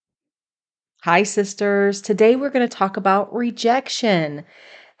Hi, sisters. Today we're going to talk about rejection.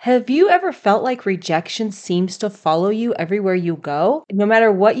 Have you ever felt like rejection seems to follow you everywhere you go? No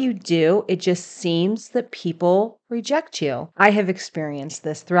matter what you do, it just seems that people reject you. I have experienced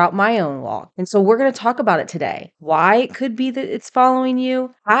this throughout my own walk. And so we're going to talk about it today. Why it could be that it's following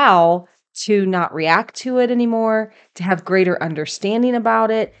you, how to not react to it anymore, to have greater understanding about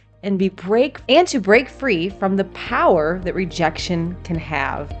it, and to break free from the power that rejection can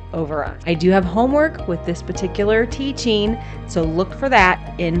have over us. I do have homework with this particular teaching, so look for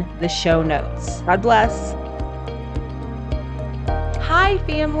that in the show notes. God bless. Hi,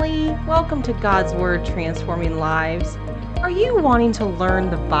 family. Welcome to God's Word Transforming Lives. Are you wanting to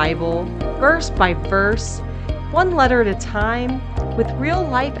learn the Bible verse by verse, one letter at a time, with real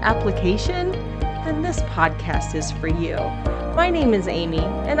life application? Then this podcast is for you. My name is Amy,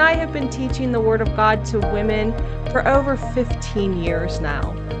 and I have been teaching the Word of God to women for over 15 years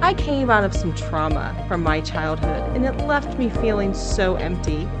now. I came out of some trauma from my childhood, and it left me feeling so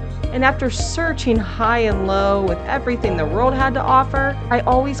empty. And after searching high and low with everything the world had to offer, I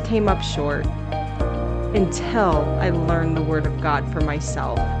always came up short until I learned the Word of God for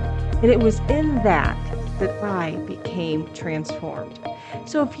myself. And it was in that I became transformed.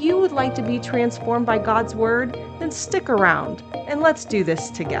 So if you would like to be transformed by God's Word, then stick around and let's do this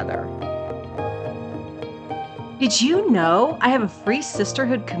together. Did you know I have a free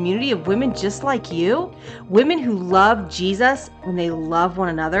sisterhood community of women just like you? Women who love Jesus and they love one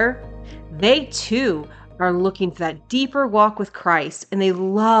another. They too are looking for that deeper walk with Christ and they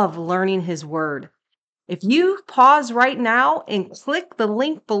love learning His Word. If you pause right now and click the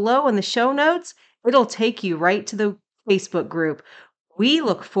link below in the show notes, it'll take you right to the Facebook group. We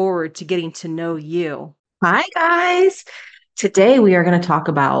look forward to getting to know you. Hi, guys. Today we are going to talk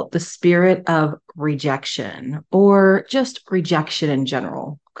about the spirit of rejection or just rejection in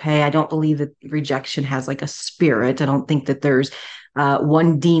general. Okay. I don't believe that rejection has like a spirit. I don't think that there's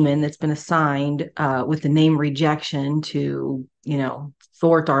one demon that's been assigned with the name rejection to,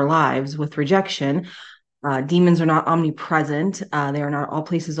 thwart our lives with rejection. Demons are not omnipresent. They are not all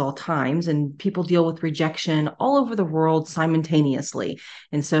places, all times, and people deal with rejection all over the world simultaneously.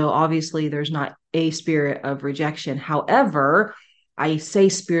 And so obviously there's not a spirit of rejection. However, I say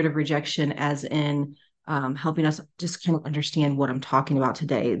spirit of rejection as in helping us just kind of understand what I'm talking about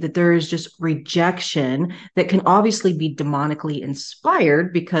today, that there is just rejection that can obviously be demonically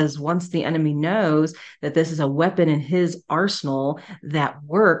inspired, because once the enemy knows that this is a weapon in his arsenal that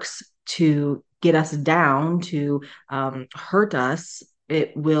works to get us down, to hurt us,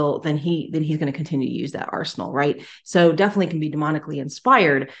 then he's going to continue to use that arsenal, right? So definitely can be demonically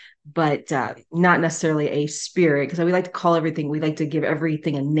inspired, but not necessarily a spirit, because we like to give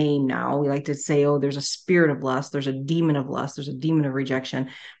everything a name now. We like to say, oh, there's a spirit of lust, there's a demon of lust, there's a demon of rejection.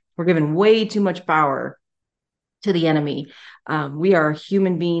 We're giving way too much power to the enemy. We are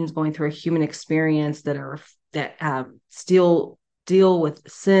human beings going through a human experience that still deal with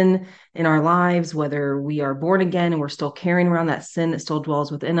sin in our lives, whether we are born again and we're still carrying around that sin that still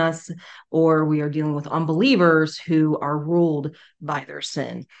dwells within us, or we are dealing with unbelievers who are ruled by their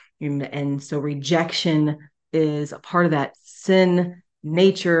sin. And so rejection is a part of that sin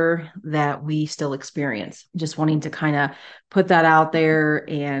nature that we still experience. Just wanting to kind of put that out there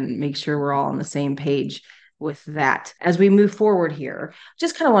and make sure we're all on the same page with that. As we move forward here,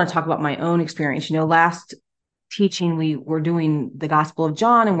 just kind of want to talk about my own experience. Last teaching, we were doing the Gospel of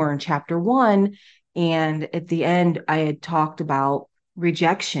John and we're in chapter 1. And at the end, I had talked about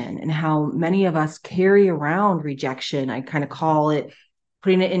rejection and how many of us carry around rejection. I kind of call it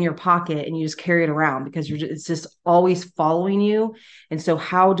putting it in your pocket and you just carry it around because it's just always following you. And so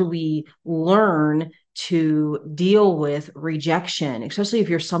how do we learn to deal with rejection, especially if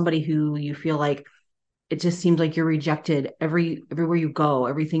you're somebody who you feel like it just seems like you're rejected everywhere you go,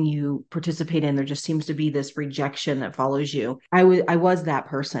 everything you participate in, there just seems to be this rejection that follows you. I was that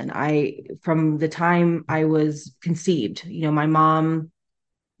person. From the time I was conceived, my mom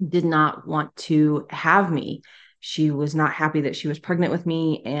did not want to have me. She was not happy that she was pregnant with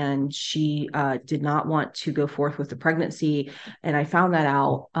me, and she did not want to go forth with the pregnancy. And I found that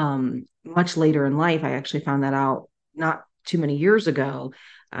out much later in life. I actually found that out not too many years ago.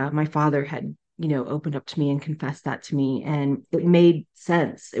 My father had opened up to me and confessed that to me. And it made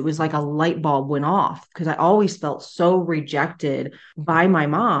sense. It was like a light bulb went off, because I always felt so rejected by my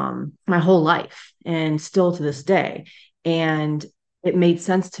mom my whole life and still to this day. And it made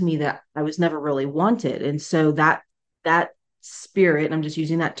sense to me that I was never really wanted. And so that spirit, and I'm just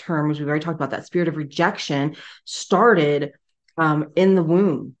using that term, as we've already talked about, that spirit of rejection started in the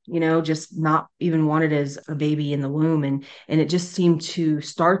womb, just not even wanted as a baby in the womb. And it just seemed to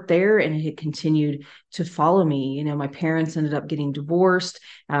start there, and it continued to follow me. My parents ended up getting divorced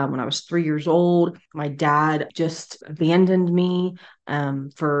when I was 3 years old. My dad just abandoned me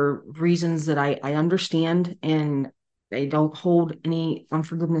for reasons that I understand. And I don't hold any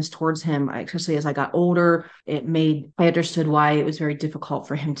unforgiveness towards him, especially as I got older. I understood why it was very difficult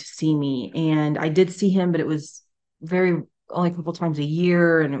for him to see me. And I did see him, but it was very only a couple times a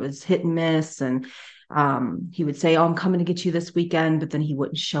year, and it was hit and miss. And he would say, "Oh, I'm coming to get you this weekend," but then he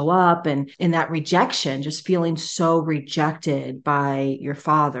wouldn't show up. And in that rejection, just feeling so rejected by your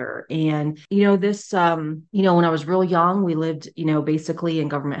father. And when I was real young, we lived, basically in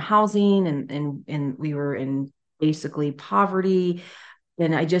government housing, and we were in basically poverty.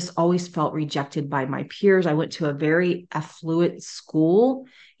 And I just always felt rejected by my peers. I went to a very affluent school,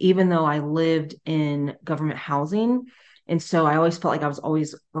 even though I lived in government housing. And so I always felt like I was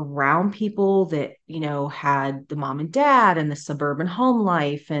always around people that, had the mom and dad and the suburban home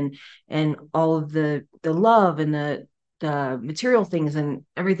life, and all of the love and the material things and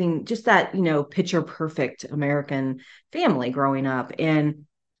everything, just that, picture perfect American family growing up. And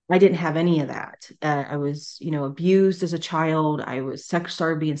I didn't have any of that. I was, abused as a child. I was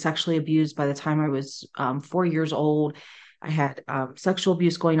started being sexually abused by the time I was 4 years old. I had sexual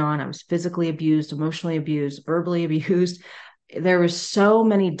abuse going on. I was physically abused, emotionally abused, verbally abused. There was so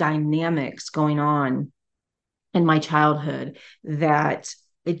many dynamics going on in my childhood that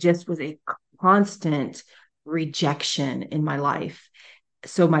it just was a constant rejection in my life.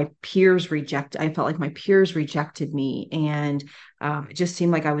 So I felt like my peers rejected me. And it just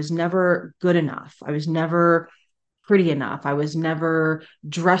seemed like I was never good enough. I was never pretty enough. I was never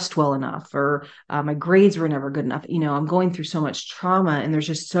dressed well enough, or my grades were never good enough. I'm going through so much trauma, and there's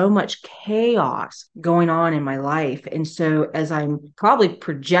just so much chaos going on in my life. And so as I'm probably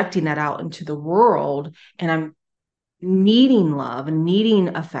projecting that out into the world, and I'm needing love and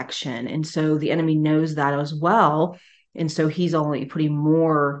needing affection. And so the enemy knows that as well. And so he's only putting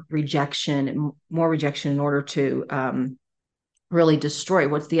more rejection in order to really destroy.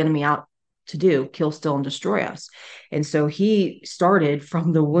 What's the enemy out to do? Kill, steal, and destroy us. And so he started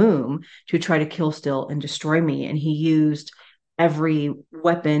from the womb to try to kill, steal, and destroy me. And he used every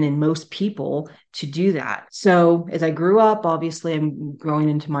weapon and most people to do that. So as I grew up, obviously I'm growing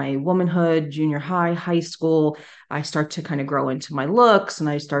into my womanhood, junior high, high school. I start to kind of grow into my looks, and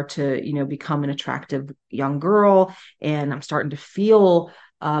I start to, become an attractive young girl. And I'm starting to feel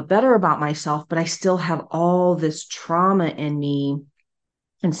better about myself, but I still have all this trauma in me.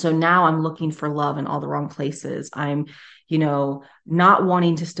 And so now I'm looking for love in all the wrong places. I'm, not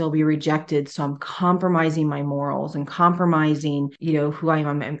wanting to still be rejected. So I'm compromising my morals and compromising, who I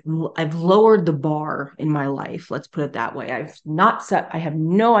am. I've lowered the bar in my life. Let's put it that way. I have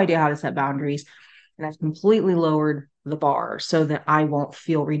no idea how to set boundaries. And I've completely lowered the bar so that I won't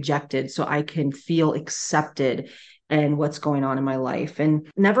feel rejected, so I can feel accepted in what's going on in my life, and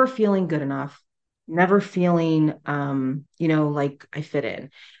never feeling good enough, never feeling like I fit in.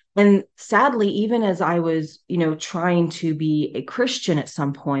 And sadly, even as I was, trying to be a Christian at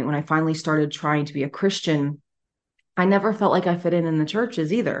some point, when I finally started trying to be a Christian, I never felt like I fit in the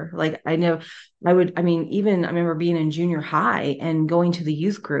churches either. Like I know even I remember being in junior high and going to the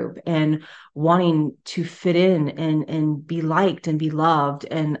youth group and wanting to fit in and be liked and be loved.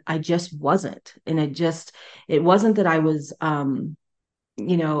 And I just wasn't. And it wasn't that I was,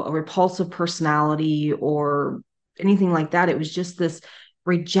 a repulsive personality or anything like that. It was just this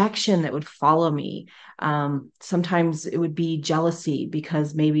rejection that would follow me. Sometimes it would be jealousy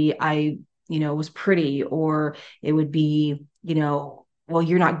because maybe I, was pretty, or it would be, well,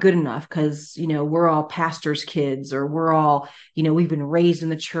 you're not good enough because, we're all pastors' kids, or we're all, we've been raised in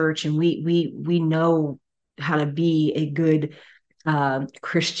the church, and we know how to be a good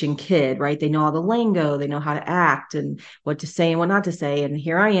Christian kid, right? They know all the lingo, they know how to act and what to say and what not to say. And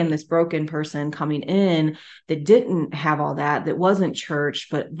here I am, this broken person coming in that didn't have all that, that wasn't church,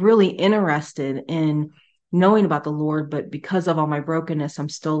 but really interested in knowing about the Lord. But because of all my brokenness, I'm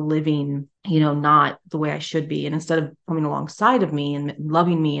still living, not the way I should be. And instead of coming alongside of me and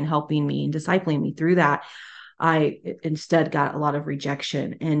loving me and helping me and discipling me through that, I instead got a lot of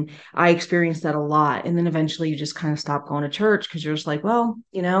rejection, and I experienced that a lot. And then eventually you just kind of stop going to church because you're just like, well,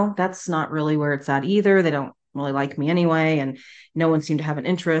 that's not really where it's at either. They don't really like me anyway. And no one seemed to have an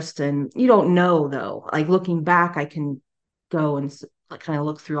interest. And you don't know, though, like looking back, I can go and like kind of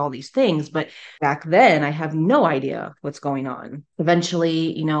look through all these things. But back then I have no idea what's going on.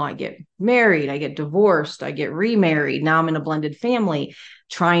 Eventually, I get married, I get divorced, I get remarried. Now I'm in a blended family,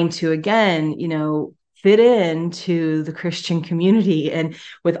 trying to again, fit into the Christian community. And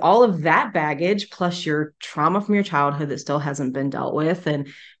with all of that baggage, plus your trauma from your childhood that still hasn't been dealt with, and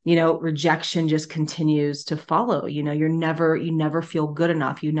rejection just continues to follow. You never feel good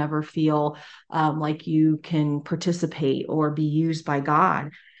enough. You never feel like you can participate or be used by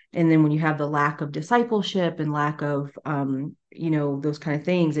God. And then when you have the lack of discipleship and lack of those kind of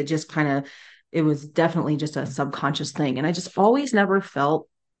things, it was definitely just a subconscious thing. And I just always never felt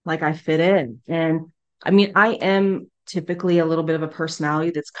like I fit in. And I mean, I am typically a little bit of a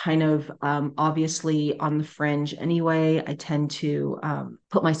personality that's kind of obviously on the fringe anyway. I tend to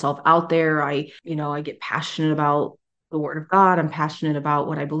put myself out there. I get passionate about the word of God. I'm passionate about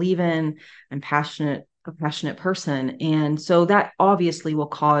what I believe in. A passionate person. And so that obviously will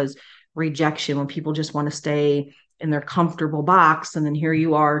cause rejection when people just want to stay in their comfortable box. And then here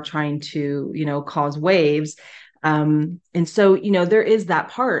you are trying to, cause waves. And so, there is that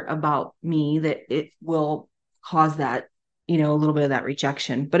part about me that it will cause that, a little bit of that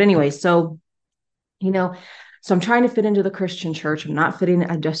rejection. But anyway, you know, so I'm trying to fit into the Christian church. I'm not fitting.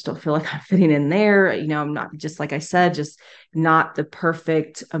 I just don't feel like I'm fitting in there. I'm not, just like I said, just not the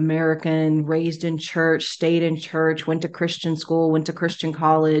perfect American, raised in church, stayed in church, went to Christian school, went to Christian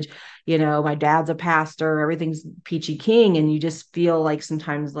college. My dad's a pastor, everything's peachy king. And you just feel like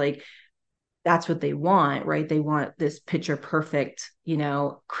sometimes like that's what they want, right? They want this picture perfect,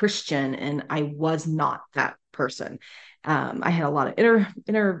 Christian. And I was not that person. I had a lot of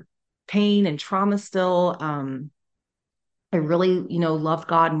inner pain and trauma still. I really, loved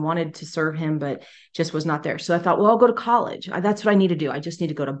God and wanted to serve him, but just was not there. So I thought, well, I'll go to college. That's what I need to do. I just need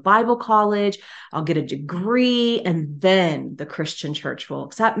to go to Bible college. I'll get a degree, and then the Christian church will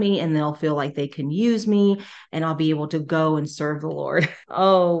accept me and they'll feel like they can use me and I'll be able to go and serve the Lord.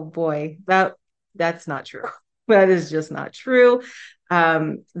 Oh boy, that's not true. That is just not true.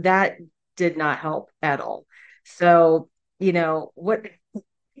 That did not help at all. So, what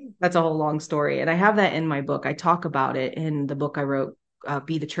that's a whole long story. And I have that in my book. I talk about it in the book I wrote,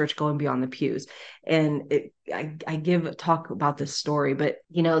 Be the Church Going Beyond the Pews. And I give talk about this story, but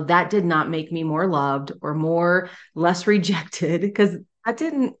that did not make me more loved or less rejected, because I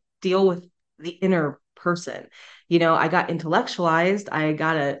didn't deal with the inner person. I got intellectualized. I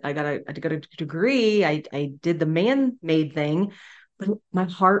got a degree. I did the man-made thing, but my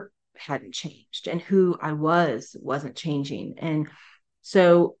heart hadn't changed, and who I wasn't changing. And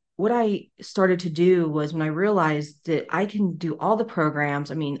so what I started to do was, when I realized that I can do all the programs.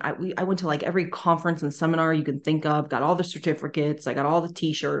 I mean, I went to like every conference and seminar you can think of, got all the certificates, I got all the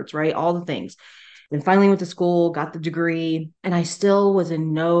t-shirts, right? All the things. And finally went to school, got the degree, and I still was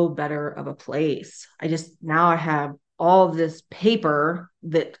in no better of a place. Now I have all of this paper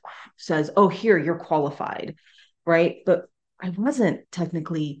that says, oh, here, you're qualified, right? But I wasn't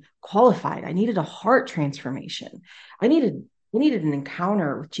technically qualified. I needed a heart transformation. I needed I needed an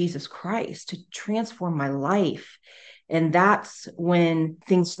encounter with Jesus Christ to transform my life. And that's when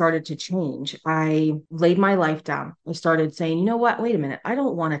things started to change. I laid my life down. I started saying, you know what? Wait a minute. I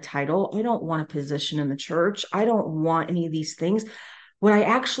don't want a title. I don't want a position in the church. I don't want any of these things. What I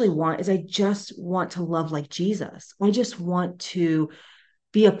actually want is I just want to love like Jesus. I just want to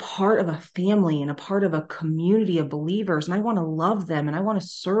be a part of a family and a part of a community of believers. And I want to love them and I want to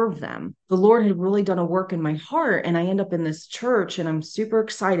serve them. The Lord had really done a work in my heart. And I end up in this church and I'm super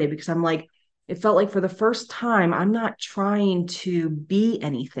excited because I'm like, it felt like for the first time, I'm not trying to be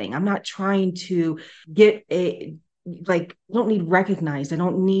anything. I'm not trying to get I don't need recognized. I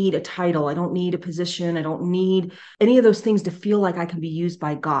don't need a title. I don't need a position. I don't need any of those things to feel like I can be used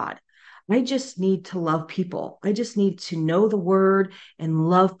by God. I just need to love people. I just need to know the word and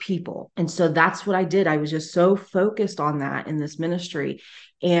love people. And so that's what I did. I was just so focused on that in this ministry.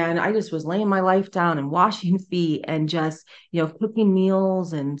 And I just was laying my life down and washing feet and just, cooking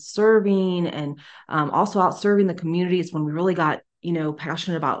meals and serving and also out serving the community. It's when we really got,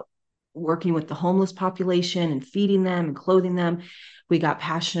 passionate about working with the homeless population and feeding them and clothing them. We got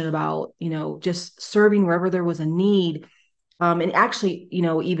passionate about, just serving wherever there was a need. And actually,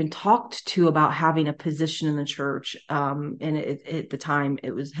 even talked to about having a position in the church. And at the time, it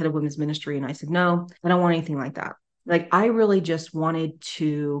was head of women's ministry. And I said, no, I don't want anything like that. Like, I really just wanted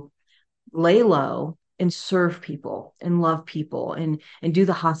to lay low and serve people and love people and do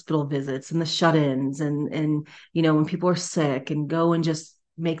the hospital visits and the shut-ins and when people are sick and go and just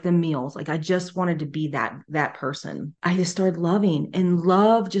make them meals. Like, I just wanted to be that person. I just started loving, and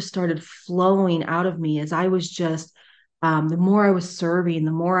love just started flowing out of me as I was just the more I was serving,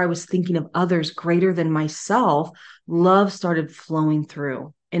 the more I was thinking of others greater than myself, love started flowing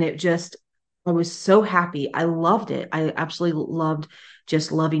through. And it just I was so happy. I loved it. I absolutely loved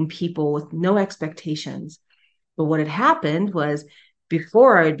just loving people with no expectations. But what had happened was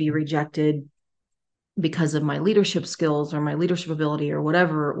before I would be rejected because of my leadership skills or my leadership ability or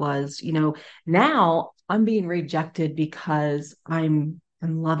whatever it was, now I'm being rejected because I'm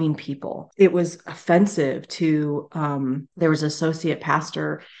loving people. It was offensive to there was an associate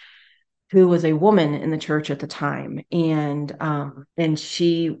pastor who was a woman in the church at the time, and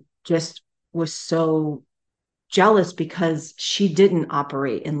she just was so jealous because she didn't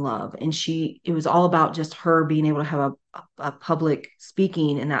operate in love, and it was all about just her being able to have a public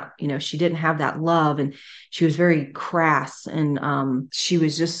speaking, and that she didn't have that love, and she was very crass, and she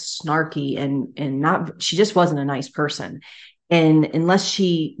was just snarky, and not she just wasn't a nice person, and unless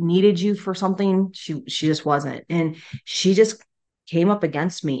she needed you for something, she just wasn't, and she just came up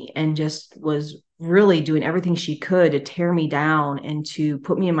against me and just was really doing everything she could to tear me down and to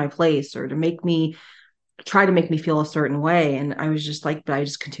put me in my place or to make me try to make me feel a certain way. And I was just like, but I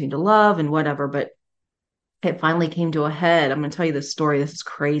just continued to love and whatever. But it finally came to a head. I'm going to tell you this story. This is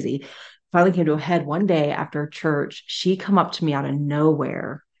crazy. Finally came to a head one day after church. She come up to me out of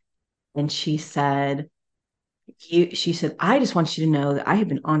nowhere and she said, I just want you to know that I have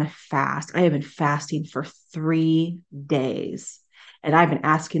been on a fast. I have been fasting for 3 days. And I've been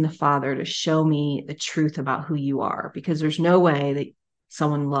asking the Father to show me the truth about who you are, because there's no way that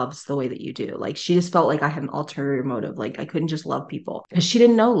someone loves the way that you do. Like, she just felt like I had an ulterior motive. Like, I couldn't just love people because she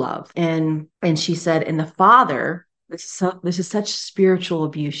didn't know love. And she said, and the Father, this is such spiritual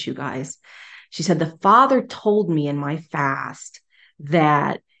abuse, you guys. She said, the Father told me in my fast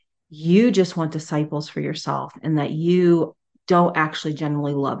that you just want disciples for yourself and that you don't actually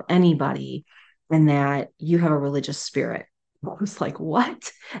genuinely love anybody and that you have a religious spirit. I was like,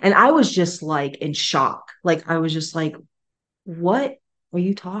 what? And I was just like in shock. Like, I was just like, what are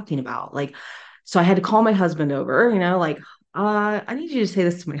you talking about? Like, so I had to call my husband over, like, I need you to say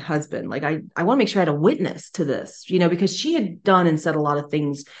this to my husband. Like, I want to make sure I had a witness to this, because she had done and said a lot of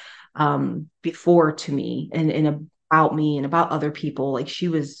things before to me and about me and about other people. Like, she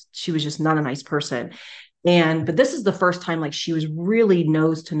was just not a nice person. But this is the first time like she was really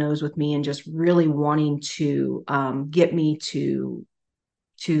nose to nose with me and just really wanting to get me to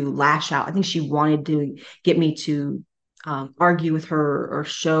lash out. I think she wanted to get me to argue with her or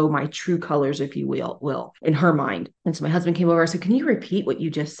show my true colors, if you will, in her mind. And so my husband came over. I said, "Can you repeat what you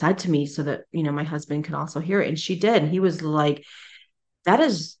just said to me so that my husband can also hear it?" And she did. And he was like, "That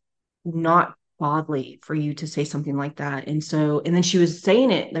is not godly for you to say something like that." And then she was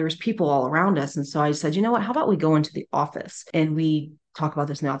saying it. There was people all around us, and so I said, "You know what? How about we go into the office and we talk about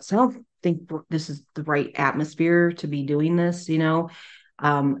this now?" So I don't think this is the right atmosphere to be doing this. And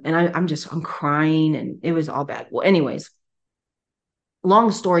I'm crying and it was all bad. Well, anyways,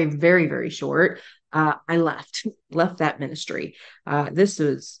 long story very, very short, I left that ministry.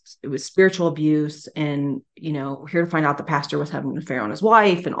 It was spiritual abuse, and here to find out the pastor was having an affair on his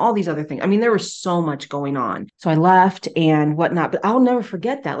wife and all these other things. I mean, there was so much going on. So I left and whatnot, but I'll never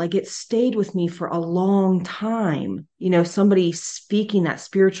forget that. Like, it stayed with me for a long time. Somebody speaking that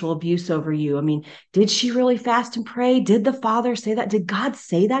spiritual abuse over you. I mean, did she really fast and pray? Did the Father say that? Did God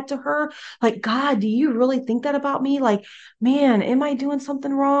say that to her? Like, God, do you really think that about me? Like, man, am I doing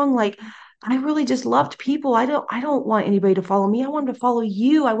something wrong? Like, I really just loved people. I don't want anybody to follow me. I want them to follow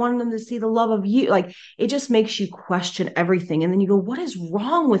you. I want them to see the love of you. Like, it just makes you question everything. And then you go, what is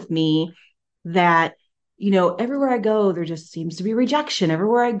wrong with me that, everywhere I go, there just seems to be rejection.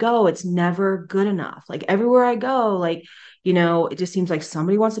 Everywhere I go, it's never good enough. Like, everywhere I go, like, it just seems like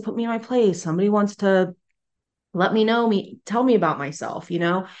somebody wants to put me in my place. Somebody wants to let me know tell me about myself.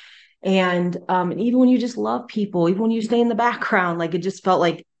 And even when you just love people, even when you stay in the background, like, it just felt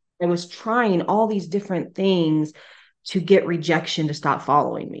like I was trying all these different things to get rejection to stop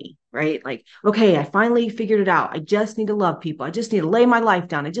following me, right? Like, okay, I finally figured it out. I just need to love people. I just need to lay my life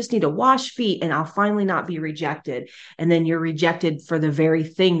down. I just need to wash feet and I'll finally not be rejected. And then you're rejected for the very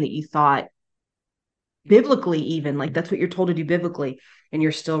thing that you thought biblically, even like that's what you're told to do biblically, and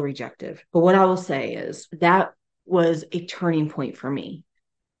you're still rejected. But what I will say is that was a turning point for me,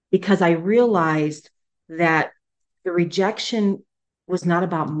 because I realized that the rejection was not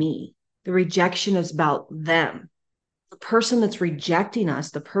about me. The rejection is about them. The person that's rejecting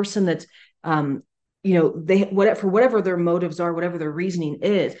us, the person that's, for whatever their motives are, whatever their reasoning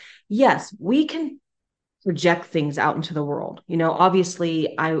is. Yes, we can project things out into the world.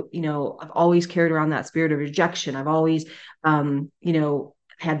 Obviously, I've always carried around that spirit of rejection. I've always,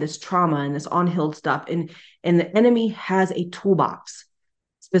 had this trauma and this on-healed stuff, and the enemy has a toolbox.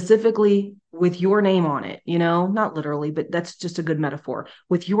 specifically with your name on it, not literally, but that's just a good metaphor,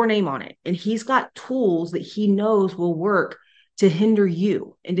 with your name on it. And he's got tools that he knows will work to hinder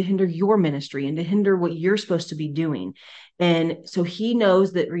you and to hinder your ministry and to hinder what you're supposed to be doing. And so he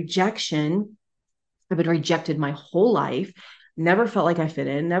knows that rejection, I've been rejected my whole life, never felt like I fit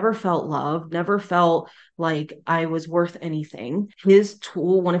in, never felt loved, never felt like I was worth anything. His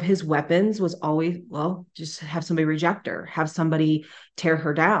tool, one of his weapons was always, well, just have somebody reject her, have somebody tear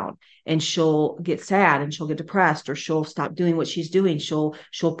her down, and she'll get sad and she'll get depressed, or she'll stop doing what she's doing. She'll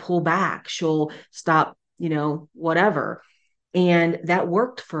pull back, she'll stop, whatever. And that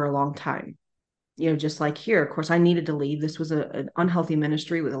worked for a long time, just like here. Of course, I needed to leave. This was an unhealthy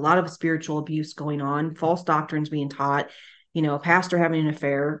ministry with a lot of spiritual abuse going on, false doctrines being taught, a pastor having an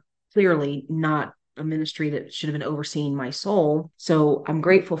affair, clearly not a ministry that should have been overseeing my soul. So I'm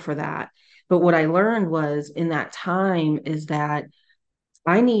grateful for that. But what I learned was in that time is that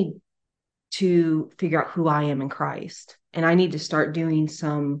I need to figure out who I am in Christ. And I need to start doing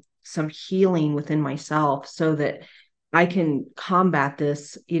some healing within myself so that I can combat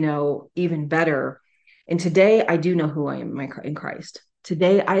this, even better. And today I do know who I am in Christ.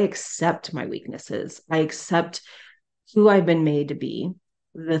 Today I accept my weaknesses. I accept who I've been made to be,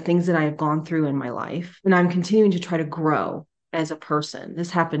 the things that I have gone through in my life. And I'm continuing to try to grow as a person. This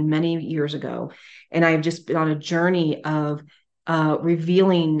happened many years ago. And I've just been on a journey of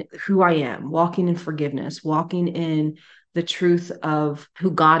revealing who I am, walking in forgiveness, walking in the truth of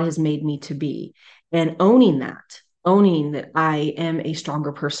who God has made me to be, and owning that I am a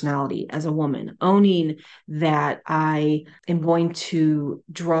stronger personality as a woman, owning that I am going to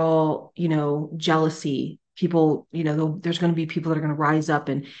draw, jealousy. People, there's going to be people that are going to rise up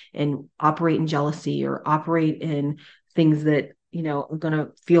and operate in jealousy or operate in things that are going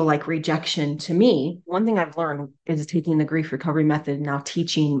to feel like rejection to me. One thing I've learned is taking the grief recovery method, now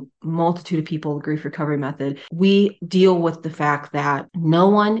teaching multitude of people the grief recovery method. We deal with the fact that no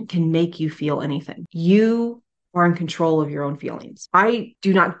one can make you feel anything. You are in control of your own feelings. I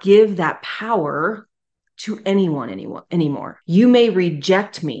do not give that power to anyone anymore. You may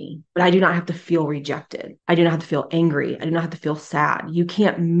reject me, but I do not have to feel rejected. I do not have to feel angry. I do not have to feel sad. You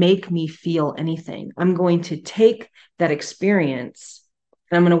can't make me feel anything. I'm going to take that experience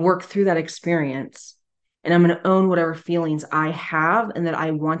and I'm going to work through that experience, and I'm going to own whatever feelings I have and that I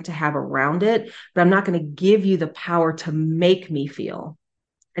want to have around it. But I'm not going to give you the power to make me feel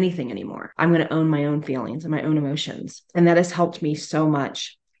anything anymore. I'm going to own my own feelings and my own emotions. And that has helped me so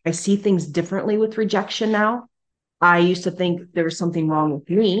much. I see things differently with rejection now. I used to think there was something wrong with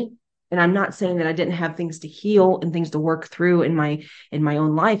me. And I'm not saying that I didn't have things to heal and things to work through in my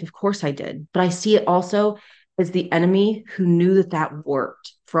own life. Of course I did. But I see it also as the enemy who knew that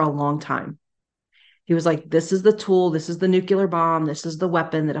worked for a long time. He was like, this is the tool, this is the nuclear bomb, this is the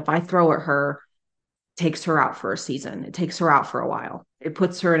weapon that if I throw at her, takes her out for a season. It takes her out for a while. It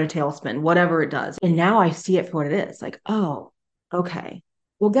puts her in a tailspin, whatever it does. And now I see it for what it is. Like, oh, okay.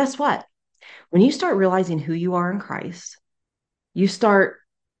 Well, guess what? When you start realizing who you are in Christ, you start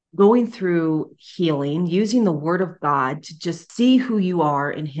going through healing, using the word of God to just see who you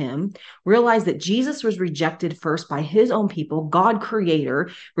are in him, realize that Jesus was rejected first by his own people, God creator,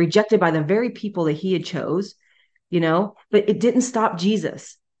 rejected by the very people that he had chose, but it didn't stop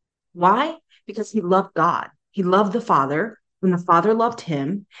Jesus. Why? Because he loved God. He loved the Father, and the Father loved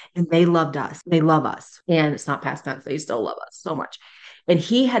him, and they loved us. They love us. And it's not past tense. They still love us so much. And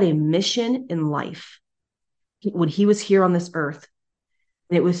he had a mission in life when he was here on this earth.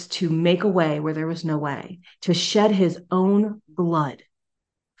 And it was to make a way where there was no way, to shed his own blood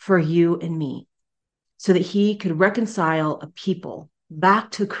for you and me, so that he could reconcile a people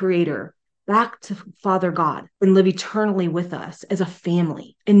back to Creator, back to Father God, and live eternally with us as a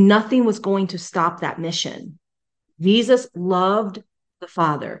family. And nothing was going to stop that mission. Jesus loved the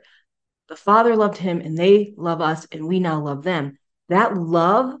Father. The Father loved him, and they love us, and we now love them. That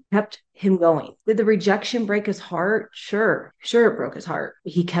love kept him going. Did the rejection break his heart? Sure. Sure, it broke his heart.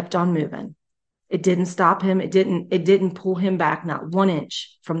 He kept on moving. It didn't stop him. It didn't pull him back, not 1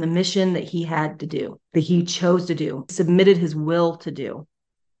 inch from the mission that he had to do, that he chose to do, submitted his will to do.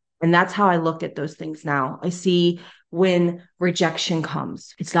 And that's how I look at those things now. I see when rejection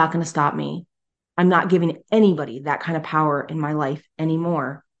comes, it's not going to stop me. I'm not giving anybody that kind of power in my life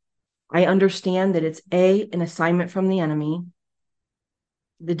anymore. I understand that it's an assignment from the enemy.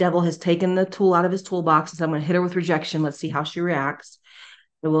 The devil has taken the tool out of his toolbox and said, I'm going to hit her with rejection. Let's see how she reacts.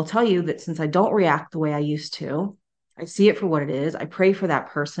 I will tell you that since I don't react the way I used to, I see it for what it is. I pray for that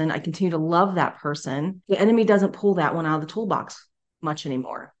person. I continue to love that person. The enemy doesn't pull that one out of the toolbox much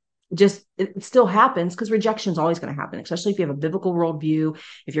anymore. It still happens because rejection is always going to happen, especially if you have a biblical worldview,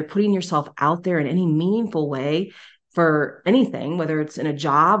 if you're putting yourself out there in any meaningful way for anything, whether it's in a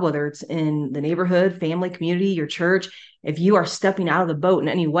job, whether it's in the neighborhood, family, community, your church. If you are stepping out of the boat in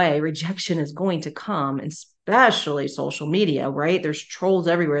any way, rejection is going to come, and especially social media, right? There's trolls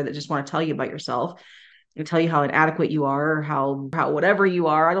everywhere that just want to tell you about yourself and tell you how inadequate you are, or how whatever you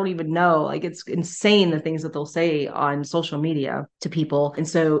are. I don't even know. Like, it's insane the things that they'll say on social media to people. And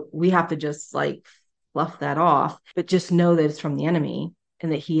so we have to just like fluff that off, but just know that it's from the enemy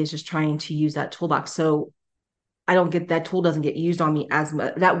and that he is just trying to use that toolbox. So I don't get that tool doesn't get used on me as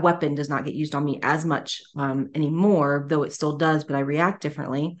much. That weapon does not get used on me as much anymore, though it still does, but I react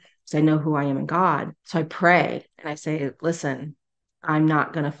differently because I know who I am in God. So I pray and I say, listen, I'm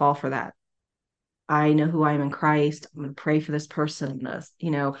not going to fall for that. I know who I am in Christ. I'm going to pray for this person,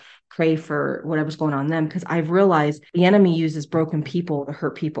 pray for whatever's going on in them, because I've realized the enemy uses broken people to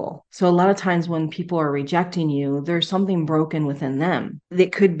hurt people. So a lot of times when people are rejecting you, there's something broken within them.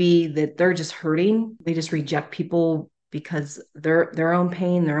 It could be that they're just hurting. They just reject people because their own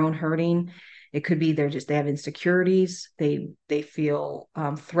pain, their own hurting. It could be they have insecurities. They feel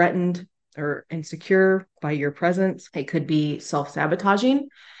threatened or insecure by your presence. It could be self-sabotaging,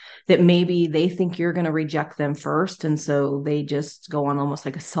 that maybe they think you're going to reject them first. And so they just go on almost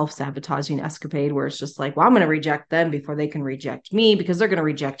like a self-sabotaging escapade where it's just like, well, I'm going to reject them before they can reject me because they're going to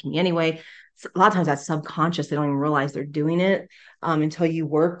reject me anyway. A lot of times that's subconscious. They don't even realize they're doing it until you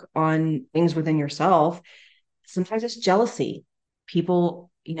work on things within yourself. Sometimes it's jealousy.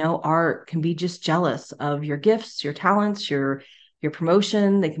 People, can be just jealous of your gifts, your talents, your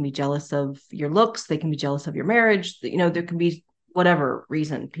promotion. They can be jealous of your looks. They can be jealous of your marriage. There can be whatever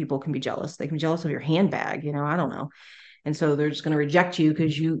reason people can be jealous. They can be jealous of your handbag, I don't know. And so they're just going to reject you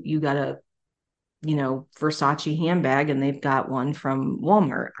because you got a, Versace handbag and they've got one from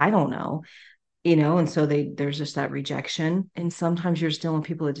Walmart. I don't know, and so there's just that rejection. And sometimes you're just dealing with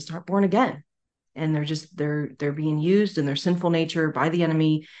people that just aren't born again. And they're being used in their sinful nature by the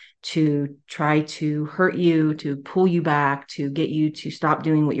enemy to try to hurt you, to pull you back, to get you to stop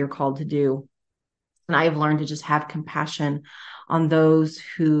doing what you're called to do. And I have learned to just have compassion on those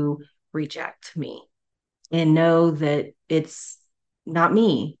who reject me and know that it's not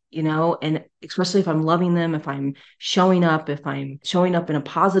me, and especially if I'm loving them, if I'm showing up in a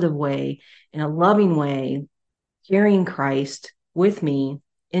positive way, in a loving way, carrying Christ with me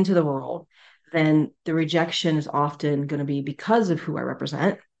into the world, then the rejection is often going to be because of who I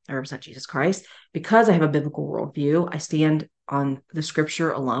represent. I represent Jesus Christ. Because I have a biblical worldview, I stand on the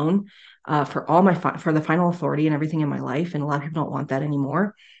scripture alone for the final authority and everything in my life. And a lot of people don't want that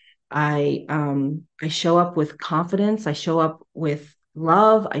anymore. I show up with confidence. I show up with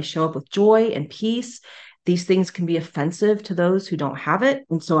love. I show up with joy and peace. These things can be offensive to those who don't have it.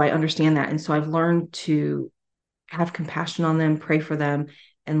 And so I understand that. And so I've learned to have compassion on them, pray for them,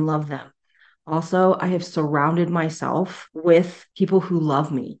 and love them. Also, I have surrounded myself with people who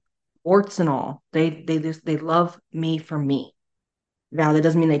love me, warts and all. They love me for me. Now that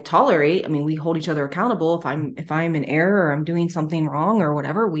doesn't mean they tolerate. I mean, we hold each other accountable. If I'm in error or I'm doing something wrong or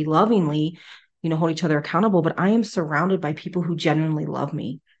whatever, we lovingly, hold each other accountable. But I am surrounded by people who genuinely love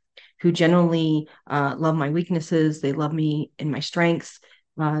me, who genuinely love my weaknesses. They love me in my strengths.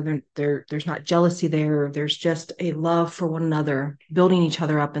 There's not jealousy there. There's just a love for one another, building each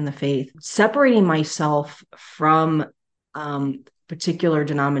other up in the faith. Separating myself from particular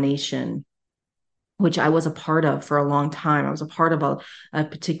denomination, which I was a part of for a long time. I was a part of a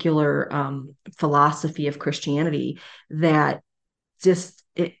particular philosophy of Christianity that just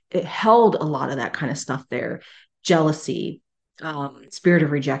it held a lot of that kind of stuff there. Jealousy, spirit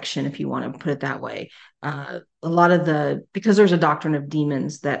of rejection, if you want to put it that way. A lot of because there's a doctrine of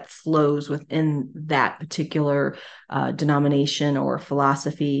demons that flows within that particular denomination or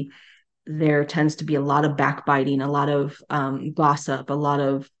philosophy. There tends to be a lot of backbiting, a lot of gossip, a lot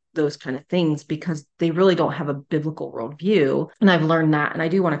of those kind of things because they really don't have a biblical worldview. And I've learned that. And I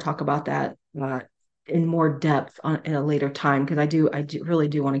do want to talk about that in more depth in a later time, because I really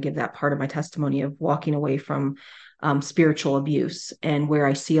do want to give that part of my testimony of walking away from spiritual abuse and where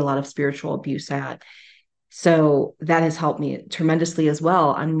I see a lot of spiritual abuse at. So that has helped me tremendously as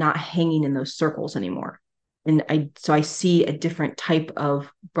well. I'm not hanging in those circles anymore. And I see a different type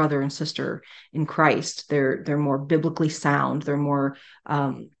of brother and sister in Christ. They're more biblically sound. They're more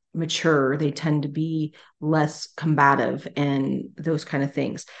mature. They tend to be less combative and those kind of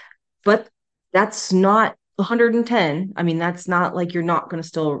things. But that's not 110. I mean, that's not like you're not going to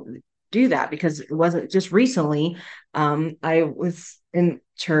still do that, because it wasn't just recently. I was in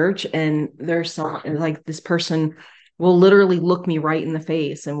church and there's some like this person will literally look me right in the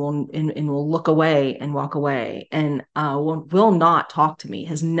face and will look away and walk away and will not talk to me,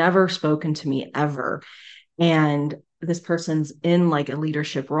 has never spoken to me ever. And this person's in like a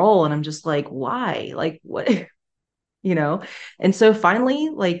leadership role. And I'm just like, why? Like, what? you know? And so finally,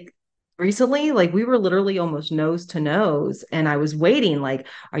 like recently, like we were literally almost nose to nose. And I was waiting, like,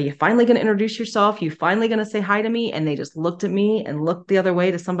 are you finally going to introduce yourself? You finally going to say hi to me? And they just looked at me and looked the other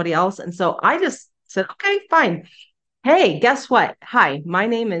way to somebody else. And so I just said, okay, fine. Hey, guess what? Hi, my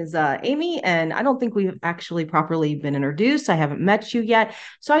name is Amy, and I don't think we've actually properly been introduced. I haven't met you yet.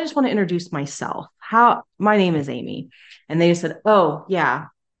 So I just want to introduce myself. How my name is Amy. And they just said, oh, yeah,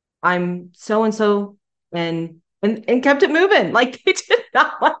 I'm so and so, and kept it moving. Like they did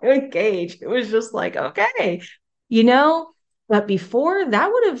not want to engage. It was just like, okay, you know. But before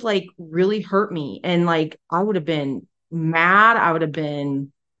that would have like really hurt me, and like I would have been mad. I would have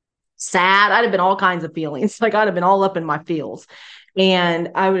been sad. I'd have been all kinds of feelings. Like I'd have been all up in my feels. And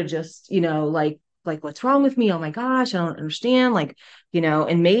I would have just, like, what's wrong with me? Oh my gosh, I don't understand. Like,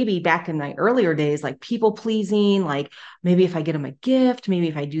 and maybe back in my earlier days, like people pleasing, like maybe if I get them a gift, maybe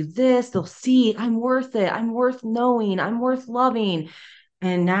if I do this, they'll see I'm worth it. I'm worth knowing. I'm worth loving.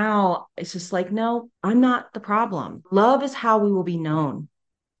 And now it's just like, no, I'm not the problem. Love is how we will be known.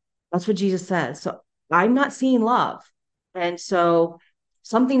 That's what Jesus says. So I'm not seeing love. And so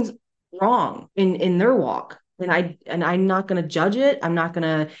something's wrong in their walk. And I'm not going to judge it. I'm not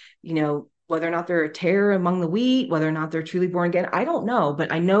going to, whether or not they're a tare among the wheat, whether or not they're truly born again. I don't know,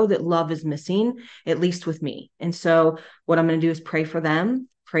 but I know that love is missing, at least with me. And so what I'm going to do is pray for them,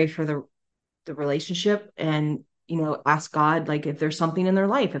 pray for the relationship, and ask God, like, if there's something in their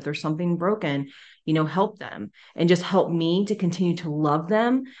life, if there's something broken, help them, and just help me to continue to love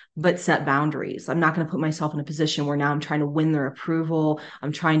them, but set boundaries. I'm not going to put myself in a position where now I'm trying to win their approval.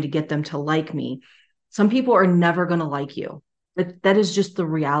 I'm trying to get them to like me. Some people are never going to like you. That is just the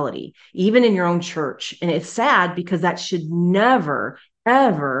reality, even in your own church. And it's sad because that should never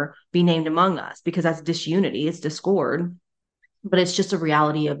ever be named among us, because that's disunity, it's discord. But it's just a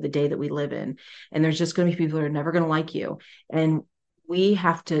reality of the day that we live in. And there's just going to be people that are never going to like you. And we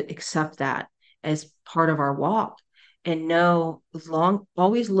have to accept that as part of our walk, and know,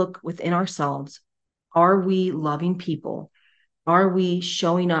 always look within ourselves. Are we loving people? Are we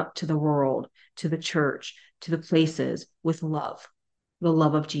showing up to the world, to the church, to the places with love, the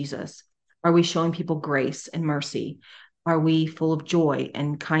love of Jesus? Are we showing people grace and mercy? Are we full of joy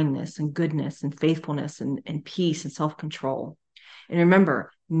and kindness and goodness and faithfulness and peace and self-control? And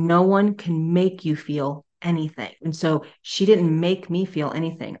remember, no one can make you feel anything. And so she didn't make me feel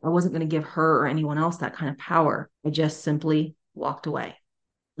anything. I wasn't going to give her or anyone else that kind of power. I just simply walked away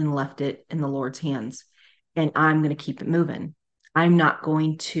and left it in the Lord's hands. And I'm going to keep it moving. I'm not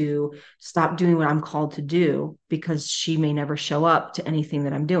going to stop doing what I'm called to do because she may never show up to anything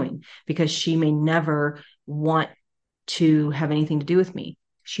that I'm doing, because she may never want to have anything to do with me.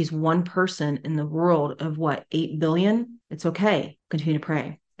 She's one person in the world of what, 8 billion? It's okay. Continue to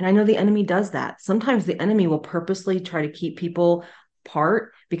pray. And I know the enemy does that. Sometimes the enemy will purposely try to keep people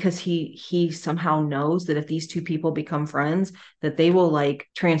apart because he somehow knows that if these two people become friends, that they will like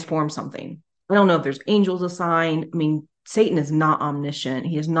transform something. I don't know if there's angels assigned. I mean, Satan is not omniscient.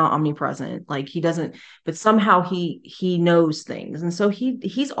 He is not omnipresent. Like he doesn't, but somehow he knows things. And so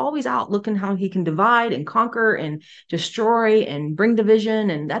he's always out looking how he can divide and conquer and destroy and bring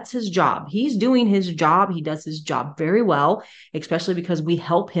division. And that's his job. He's doing his job. He does his job very well, especially because we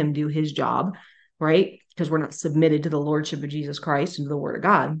help him do his job, right? Because we're not submitted to the lordship of Jesus Christ and to the word of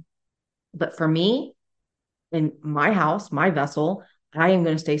God. But for me, in my house, my vessel, I am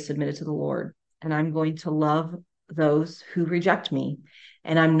going to stay submitted to the Lord, and I'm going to love those who reject me.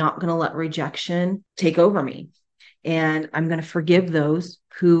 And I'm not going to let rejection take over me. And I'm going to forgive those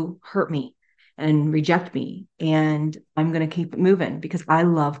who hurt me and reject me. And I'm going to keep it moving because I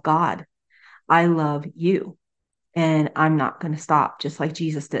love God. I love you. And I'm not going to stop, just like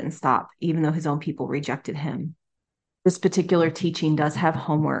Jesus didn't stop, even though his own people rejected him. This particular teaching does have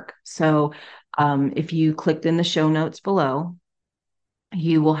homework. So if you clicked in the show notes below,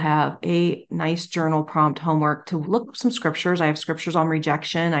 you will have a nice journal prompt homework to look up some scriptures. I have scriptures on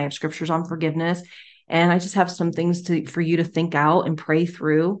rejection. I have scriptures on forgiveness. And I just have some things for you to think out and pray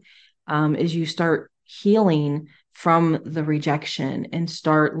through as you start healing from the rejection and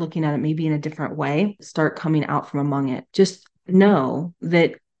start looking at it maybe in a different way, start coming out from among it. Just know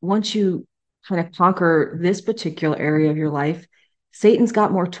that once you kind of conquer this particular area of your life, Satan's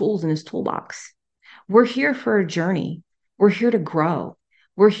got more tools in his toolbox. We're here for a journey. We're here to grow.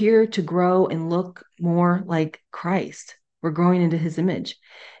 We're here to grow and look more like Christ. We're growing into his image.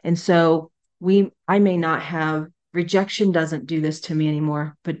 And so I may not have Rejection doesn't do this to me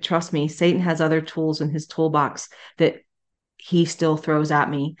anymore. But trust me, Satan has other tools in his toolbox that he still throws at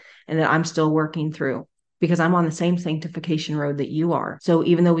me and that I'm still working through because I'm on the same sanctification road that you are. So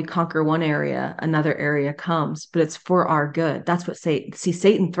even though we conquer one area, another area comes, but it's for our good. That's what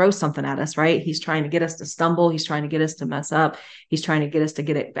Satan throws something at us, right? He's trying to get us to stumble. He's trying to get us to mess up. He's trying to get us to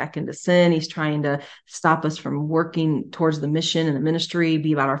get it back into sin. He's trying to stop us from working towards the mission and the ministry,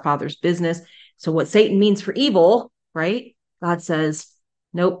 be about our Father's business. So what Satan means for evil, right? God says,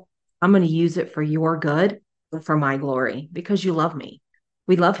 nope, I'm going to use it for your good, for my glory, because you love me.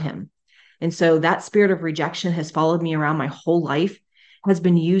 We love him. And so that spirit of rejection has followed me around my whole life, has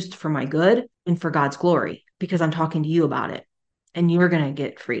been used for my good and for God's glory, because I'm talking to you about it. And you're going to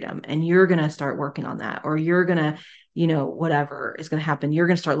get freedom and you're going to start working on that, or you're going to, whatever is going to happen, you're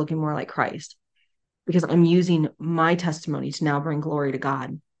going to start looking more like Christ, because I'm using my testimony to now bring glory to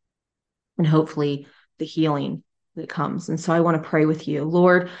God and hopefully the healing that comes. And so I want to pray with you.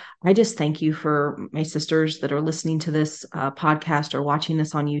 Lord, I just thank you for my sisters that are listening to this podcast or watching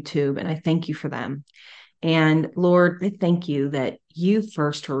this on YouTube. And I thank you for them. And Lord, I thank you that you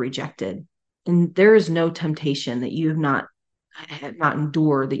first were rejected. And there is no temptation that you have not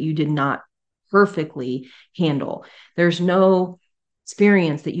endured, that you did not perfectly handle. There's no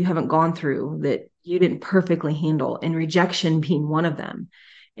experience that you haven't gone through that you didn't perfectly handle, and rejection being one of them.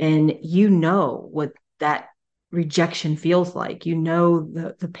 And you know what that rejection feels like. You know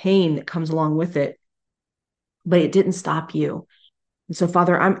the pain that comes along with it, but it didn't stop you. And so,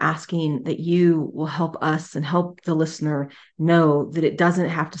 Father, I'm asking that you will help us and help the listener know that it doesn't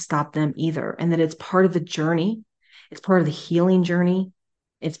have to stop them either, and that it's part of the journey. It's part of the healing journey.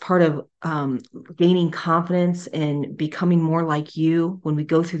 It's part of gaining confidence and becoming more like you when we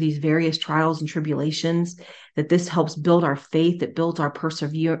go through these various trials and tribulations, that this helps build our faith. It builds our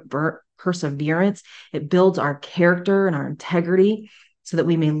perseverance. It builds our character and our integrity so that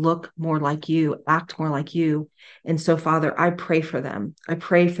we may look more like you, act more like you. And so, Father, I pray for them. I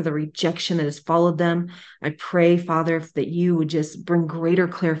pray for the rejection that has followed them. I pray, Father, that you would just bring greater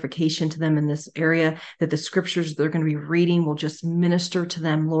clarification to them in this area, that the scriptures they're going to be reading will just minister to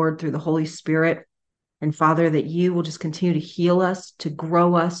them, Lord, through the Holy Spirit. And Father, that you will just continue to heal us, to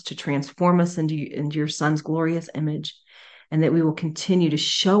grow us, to transform us into your Son's glorious image, and that we will continue to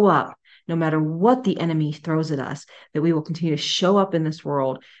show up no matter what the enemy throws at us, that we will continue to show up in this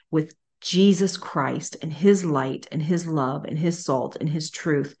world with Jesus Christ and his light and his love and his salt and his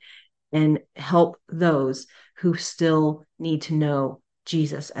truth, and help those who still need to know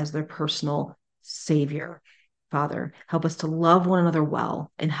Jesus as their personal Savior. Father, help us to love one another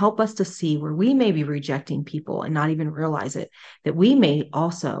well, and help us to see where we may be rejecting people and not even realize it, that we may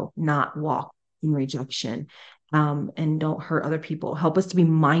also not walk in rejection. And don't hurt other people. Help us to be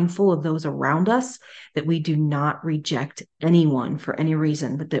mindful of those around us, that we do not reject anyone for any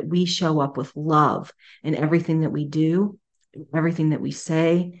reason, but that we show up with love in everything that we do, everything that we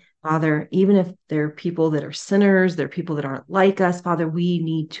say. Father, even if there are people that are sinners, there are people that aren't like us, Father, we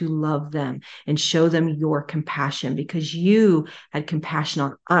need to love them and show them your compassion, because you had compassion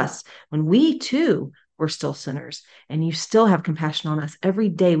on us when we too we're still sinners, and you still have compassion on us. Every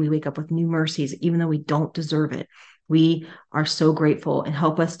day we wake up with new mercies, even though we don't deserve it. We are so grateful, and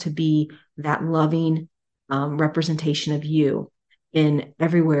help us to be that loving representation of you in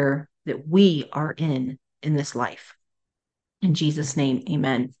everywhere that we are in this life. In Jesus' name,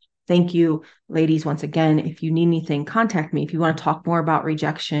 amen. Thank you, ladies. Once again, if you need anything, contact me. If you want to talk more about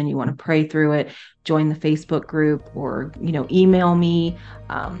rejection, you want to pray through it, join the Facebook group, or, email me,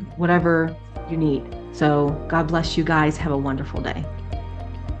 whatever you need. So God bless you guys. Have a wonderful day.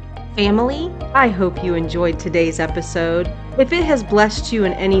 Family, I hope you enjoyed today's episode. If it has blessed you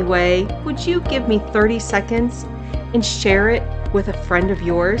in any way, would you give me 30 seconds and share it with a friend of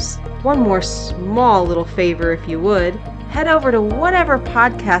yours? One more small little favor, if you would. Head over to whatever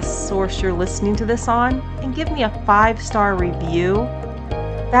podcast source you're listening to this on and give me a 5-star review.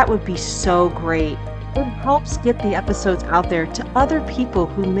 That would be so great. It helps get the episodes out there to other people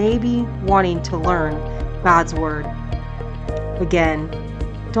who may be wanting to learn God's Word. Again,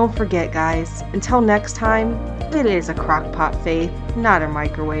 don't forget, guys, until next time, it is a crockpot faith, not a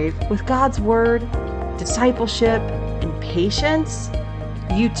microwave. With God's Word, discipleship, and patience,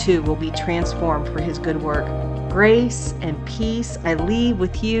 you too will be transformed for His good work. Grace and peace I leave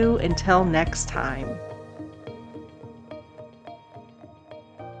with you until next time.